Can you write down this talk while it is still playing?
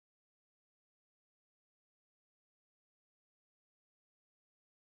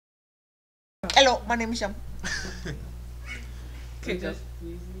Hello, my name is Sham. Okay, go.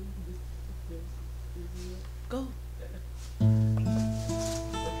 Go.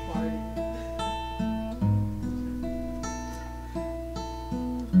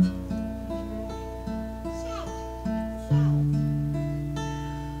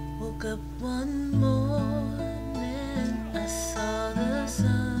 Woke up one morning, I saw the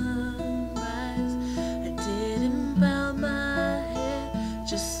sunrise. I didn't bow my head,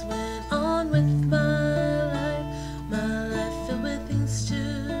 just went on with my life filled with things to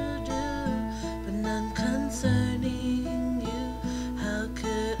do, but none concerning you. How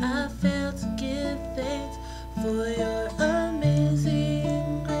could I fail to give thanks for your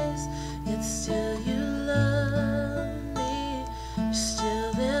amazing grace? Yet still you love me, you're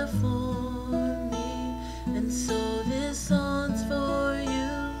still there for me, and so this song's for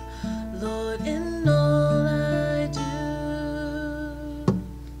you, Lord, in all I do.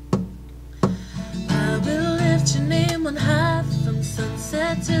 I will lift your name on high, from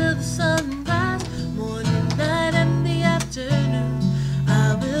sunset till the sunrise, morning, night, and the afternoon.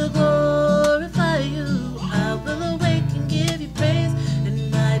 I will glorify you, I will awake and give you praise, in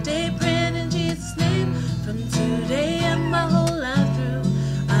my day praying in Jesus' name, from today and my whole life through.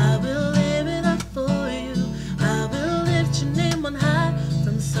 I will live it up for you, I will lift your name on high,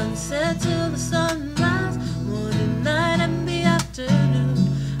 from sunset till the sunrise, morning, night, and the afternoon.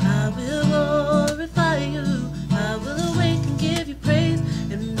 I will glorify you, I will awake and give you praise,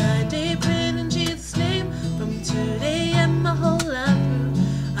 in my day praying in Jesus' name, from today and my whole life through.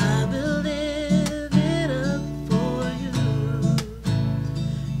 I will live it up for you,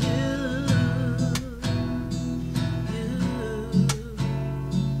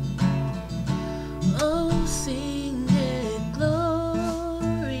 Oh, sing it,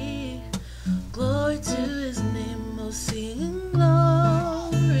 glory, glory to his name. Oh, sing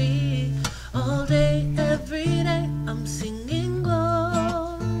glory, all day, every day, I'm singing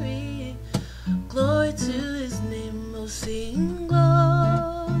glory, glory to his name. Oh, sing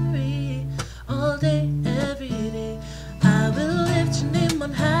glory, all day, every day. I will lift your name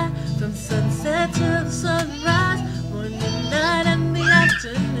on high, from sunset till the sunrise, morning, night, and the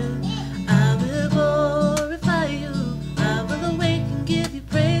afternoon. I will glorify you, I will awake and give you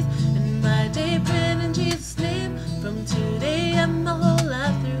praise, in my day praying in Jesus' name, from today and my whole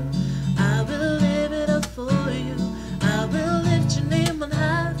life through. I will live it up for you, I will lift your name on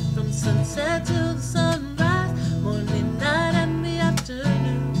high, from sunset till the sunrise, morning, night, and the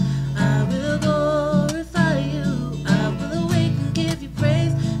afternoon. I will glorify you, I will awake and give you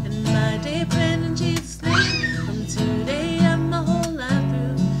praise, in my day praying in Jesus' name, from today and my whole life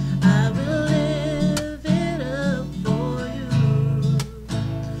through. I will live it up for you,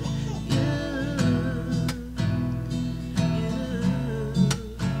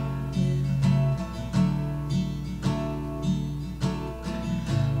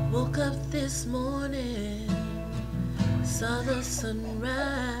 Woke up this morning, saw the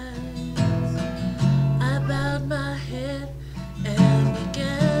sunrise. I bowed my head